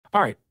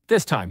All right,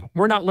 this time,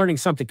 we're not learning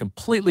something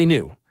completely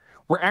new.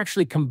 We're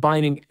actually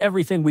combining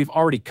everything we've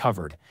already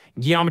covered: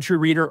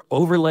 GeometryReader,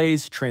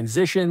 overlays,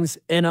 transitions,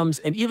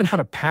 enums, and even how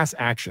to pass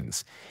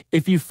actions.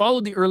 If you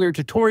followed the earlier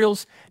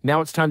tutorials,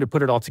 now it's time to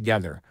put it all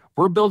together.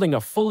 We're building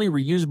a fully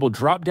reusable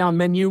drop-down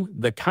menu,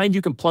 the kind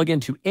you can plug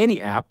into any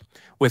app,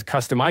 with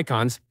custom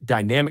icons,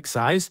 dynamic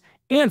size,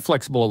 and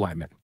flexible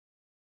alignment.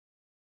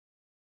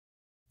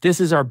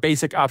 This is our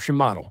basic option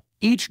model.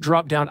 Each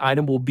drop-down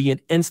item will be an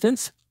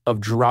instance of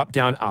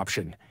drop-down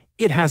option.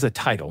 It has a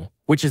title,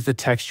 which is the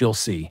text you'll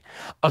see,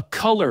 a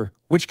color,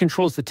 which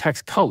controls the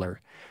text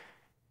color,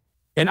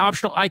 an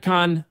optional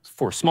icon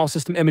for small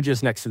system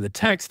images next to the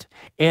text,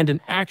 and an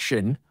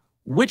action,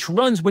 which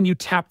runs when you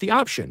tap the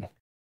option.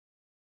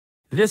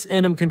 This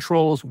enum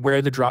controls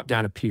where the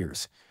drop-down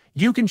appears.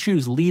 You can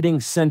choose leading,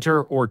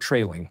 center, or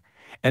trailing,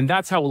 and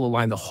that's how we'll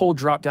align the whole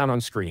drop-down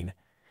on screen.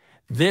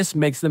 This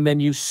makes the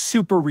menu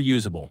super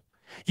reusable.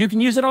 You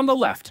can use it on the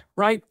left,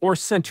 right, or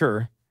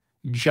center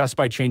just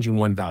by changing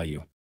one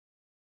value.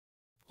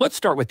 Let's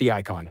start with the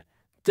icon.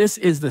 This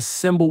is the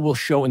symbol we'll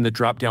show in the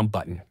drop-down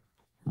button.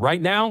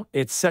 Right now,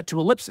 it's set to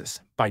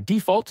ellipsis by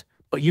default,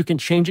 but you can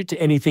change it to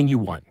anything you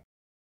want.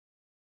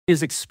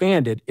 Is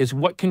expanded is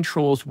what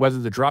controls whether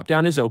the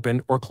drop-down is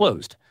open or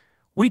closed.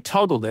 We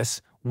toggle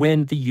this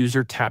when the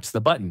user taps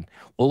the button.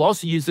 We'll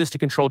also use this to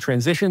control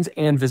transitions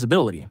and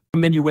visibility.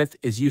 Menu width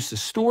is used to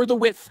store the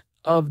width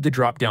of the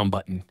drop-down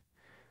button.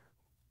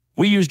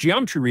 We use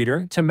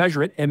GeometryReader to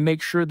measure it and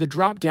make sure the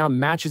drop-down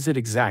matches it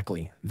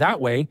exactly. That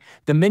way,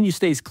 the menu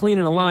stays clean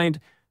and aligned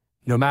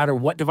no matter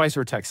what device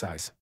or text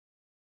size.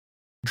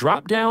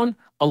 Drop-down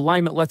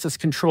alignment lets us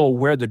control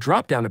where the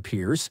drop-down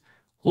appears,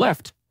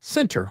 left,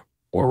 center,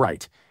 or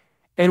right.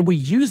 And we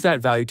use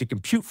that value to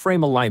compute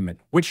frame alignment,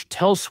 which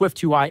tells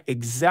SwiftUI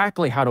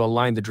exactly how to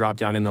align the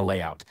drop-down in the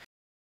layout.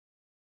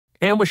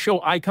 And with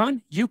Show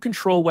Icon, you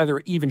control whether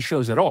it even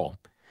shows at all.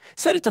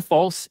 Set it to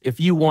false if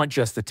you want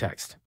just the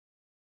text.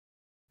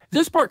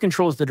 This part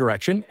controls the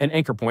direction and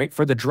anchor point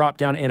for the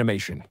drop-down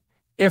animation.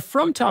 If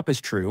from top is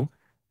true,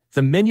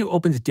 the menu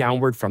opens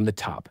downward from the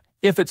top.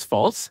 If it's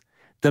false,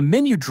 the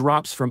menu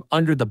drops from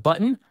under the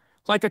button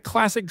like a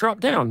classic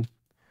drop-down.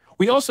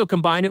 We also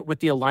combine it with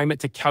the alignment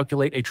to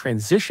calculate a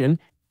transition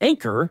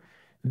anchor.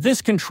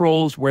 This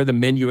controls where the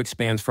menu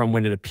expands from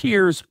when it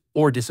appears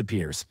or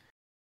disappears.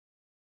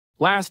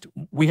 Last,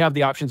 we have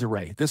the options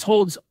array. This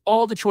holds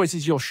all the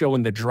choices you'll show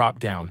in the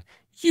drop-down,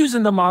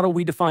 using the model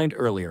we defined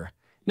earlier.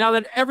 Now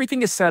that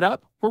everything is set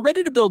up, we're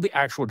ready to build the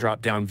actual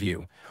drop-down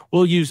view.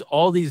 We'll use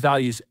all these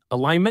values: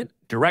 alignment,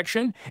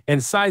 direction,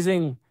 and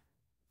sizing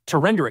to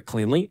render it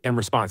cleanly and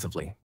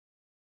responsively.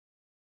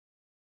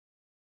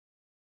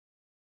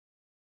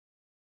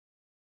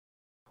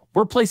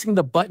 We're placing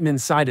the button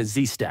inside a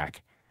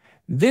Z-stack.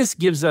 This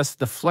gives us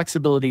the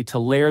flexibility to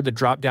layer the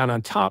drop-down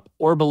on top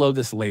or below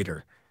this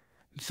later.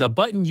 The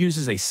button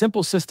uses a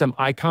simple system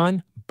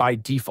icon by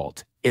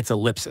default. It's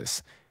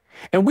ellipsis.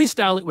 And we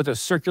style it with a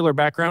circular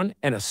background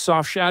and a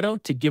soft shadow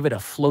to give it a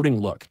floating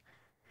look.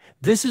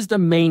 This is the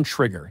main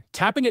trigger.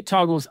 Tapping it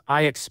toggles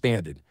Eye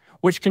Expanded,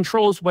 which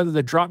controls whether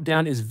the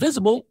drop-down is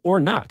visible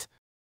or not.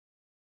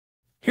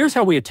 Here's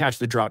how we attach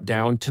the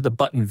drop-down to the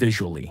button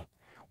visually.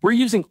 We're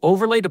using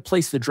Overlay to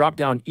place the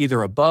drop-down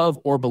either above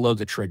or below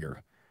the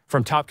trigger.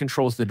 From top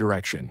controls the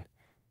direction.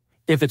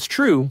 If it's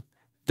true,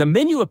 the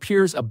menu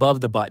appears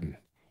above the button.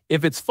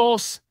 If it's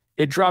false,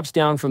 it drops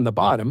down from the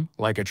bottom,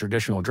 like a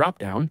traditional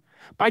drop-down.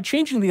 By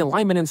changing the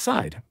alignment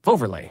inside,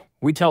 Overlay,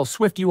 we tell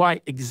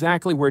SwiftUI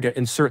exactly where to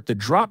insert the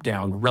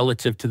drop-down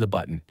relative to the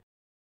button.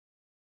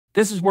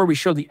 This is where we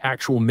show the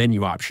actual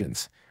menu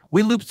options.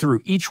 We loop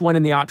through each one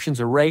in the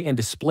options array and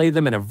display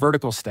them in a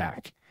vertical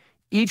stack.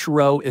 Each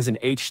row is an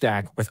H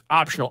stack with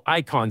optional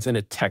icons and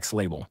a text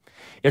label.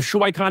 If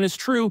Show Icon is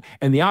true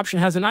and the option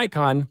has an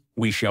icon,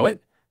 we show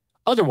it.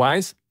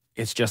 Otherwise,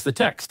 it's just the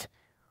text.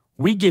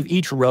 We give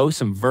each row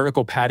some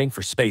vertical padding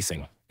for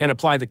spacing and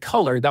apply the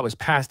color that was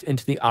passed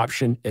into the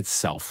option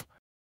itself.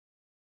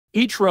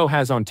 Each row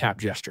has on-tap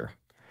gesture.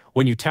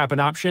 When you tap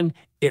an option,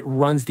 it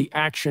runs the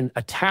action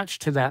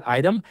attached to that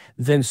item,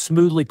 then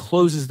smoothly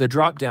closes the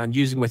drop-down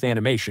using with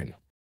animation.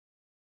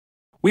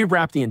 We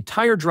wrap the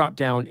entire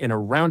drop-down in a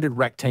rounded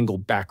rectangle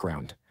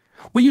background.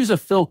 We use a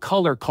fill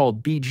color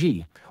called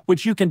BG,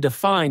 which you can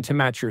define to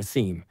match your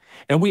theme,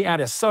 and we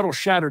add a subtle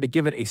shadow to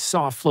give it a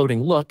soft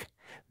floating look.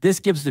 This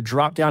gives the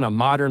drop-down a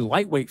modern,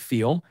 lightweight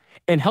feel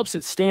and helps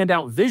it stand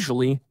out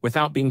visually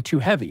without being too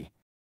heavy.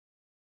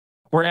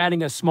 We're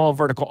adding a small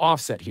vertical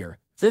offset here.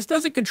 This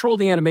doesn't control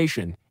the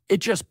animation. It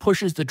just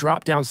pushes the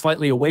drop-down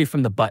slightly away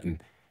from the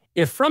button.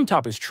 If from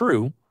top is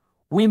true,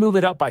 we move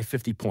it up by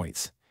 50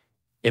 points.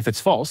 If it's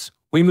false,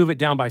 we move it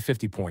down by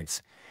 50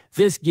 points.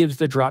 This gives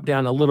the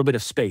drop-down a little bit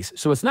of space,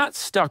 so it's not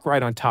stuck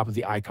right on top of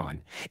the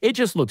icon. It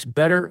just looks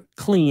better,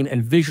 clean,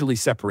 and visually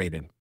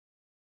separated.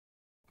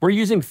 We're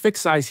using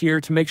fixed size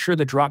here to make sure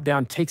the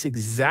drop-down takes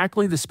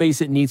exactly the space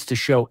it needs to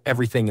show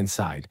everything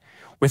inside.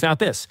 Without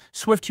this,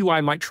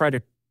 SwiftUI might try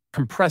to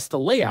compress the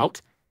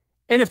layout,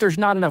 and if there's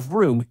not enough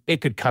room,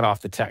 it could cut off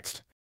the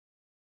text.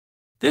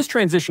 This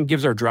transition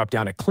gives our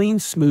dropdown a clean,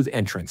 smooth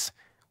entrance.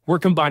 We're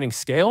combining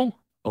scale,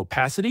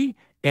 opacity,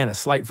 and a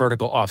slight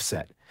vertical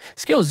offset.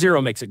 Scale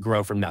 0 makes it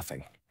grow from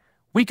nothing.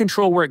 We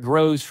control where it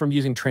grows from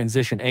using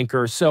transition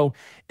anchor, so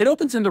it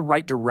opens in the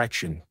right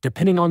direction,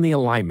 depending on the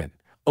alignment.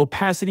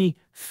 Opacity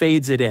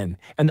fades it in,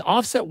 and the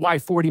offset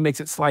Y40 makes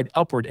it slide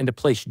upward into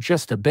place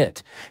just a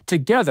bit.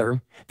 Together,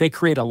 they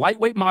create a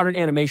lightweight modern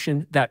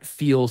animation that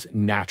feels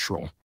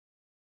natural.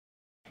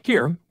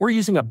 Here, we're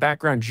using a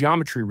background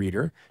geometry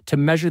reader to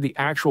measure the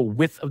actual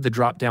width of the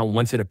dropdown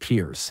once it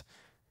appears.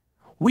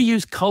 We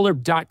use color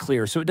dot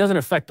clear so it doesn't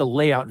affect the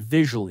layout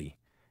visually.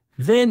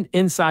 Then,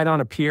 inside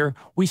on appear,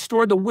 we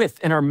store the width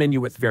in our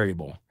menu width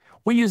variable.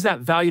 We use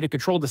that value to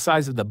control the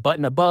size of the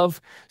button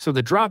above, so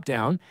the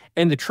dropdown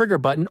and the trigger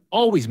button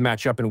always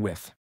match up in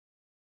width.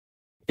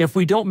 If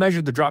we don't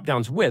measure the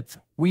dropdown's width,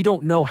 we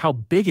don't know how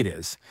big it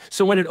is.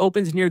 So when it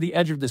opens near the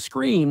edge of the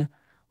screen,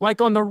 like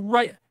on the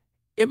right,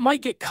 it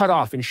might get cut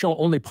off and show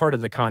only part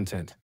of the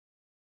content.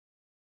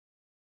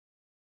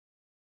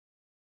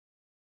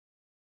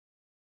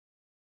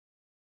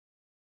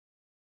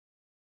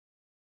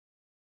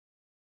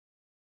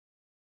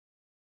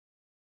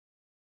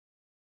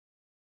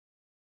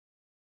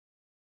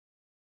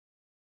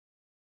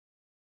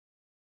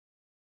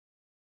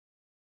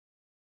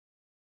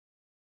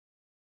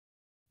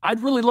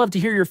 I'd really love to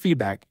hear your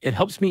feedback. It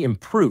helps me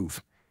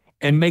improve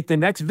and make the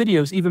next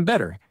videos even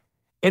better.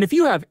 And if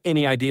you have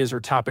any ideas or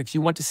topics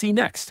you want to see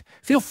next,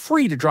 feel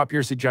free to drop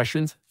your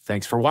suggestions.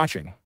 Thanks for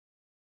watching.